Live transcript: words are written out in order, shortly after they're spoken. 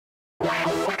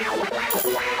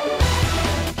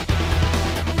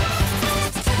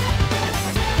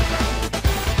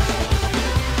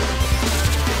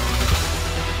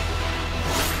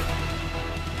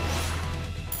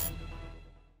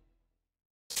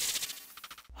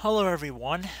Hello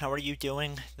everyone, how are you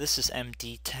doing? This is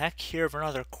MD Tech here with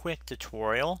another quick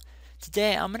tutorial.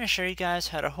 Today I'm going to show you guys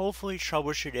how to hopefully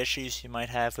troubleshoot issues you might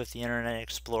have with the Internet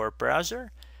Explorer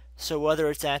browser. So whether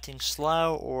it's acting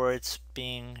slow or it's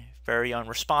being very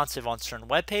unresponsive on certain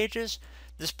web pages,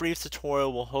 this brief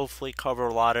tutorial will hopefully cover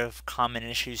a lot of common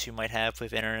issues you might have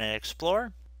with Internet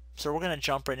Explorer. So we're going to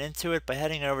jump right into it by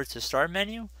heading over to Start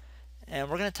menu, and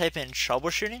we're going to type in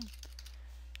troubleshooting.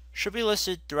 Should be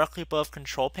listed directly above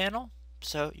Control Panel.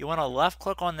 So you want to left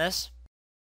click on this.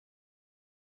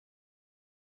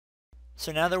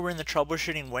 So now that we're in the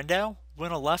troubleshooting window, we're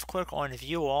going to left click on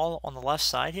View All on the left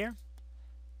side here.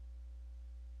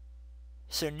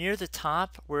 So near the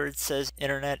top where it says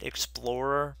Internet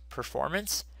Explorer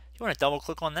Performance, you want to double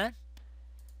click on that.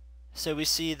 So we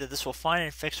see that this will find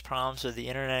and fix problems with the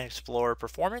Internet Explorer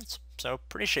performance. So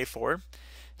pretty straightforward.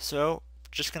 So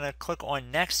just going to click on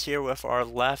Next here with our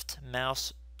left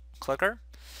mouse clicker,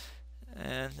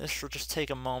 and this will just take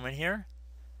a moment here.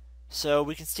 So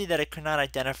we can see that it could not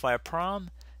identify a problem.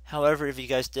 However, if you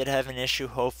guys did have an issue,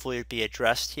 hopefully it'd be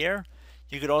addressed here.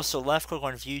 You could also left click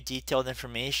on View Detailed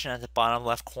Information at the bottom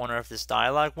left corner of this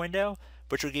dialog window,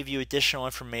 which will give you additional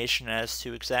information as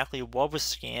to exactly what was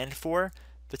scanned for,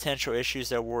 potential issues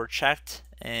that were checked,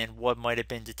 and what might have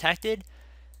been detected.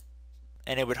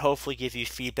 And it would hopefully give you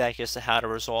feedback as to how to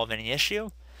resolve any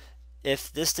issue.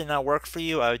 If this did not work for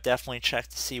you, I would definitely check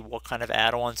to see what kind of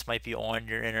add-ons might be on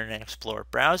your Internet Explorer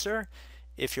browser,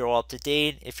 if you're all up to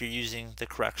date, if you're using the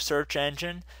correct search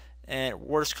engine, and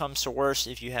worst comes to worst,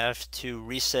 if you have to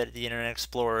reset the Internet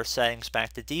Explorer settings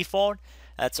back to default,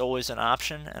 that's always an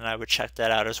option, and I would check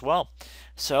that out as well.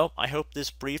 So I hope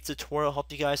this brief tutorial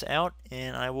helped you guys out,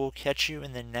 and I will catch you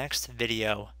in the next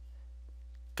video.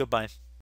 Goodbye.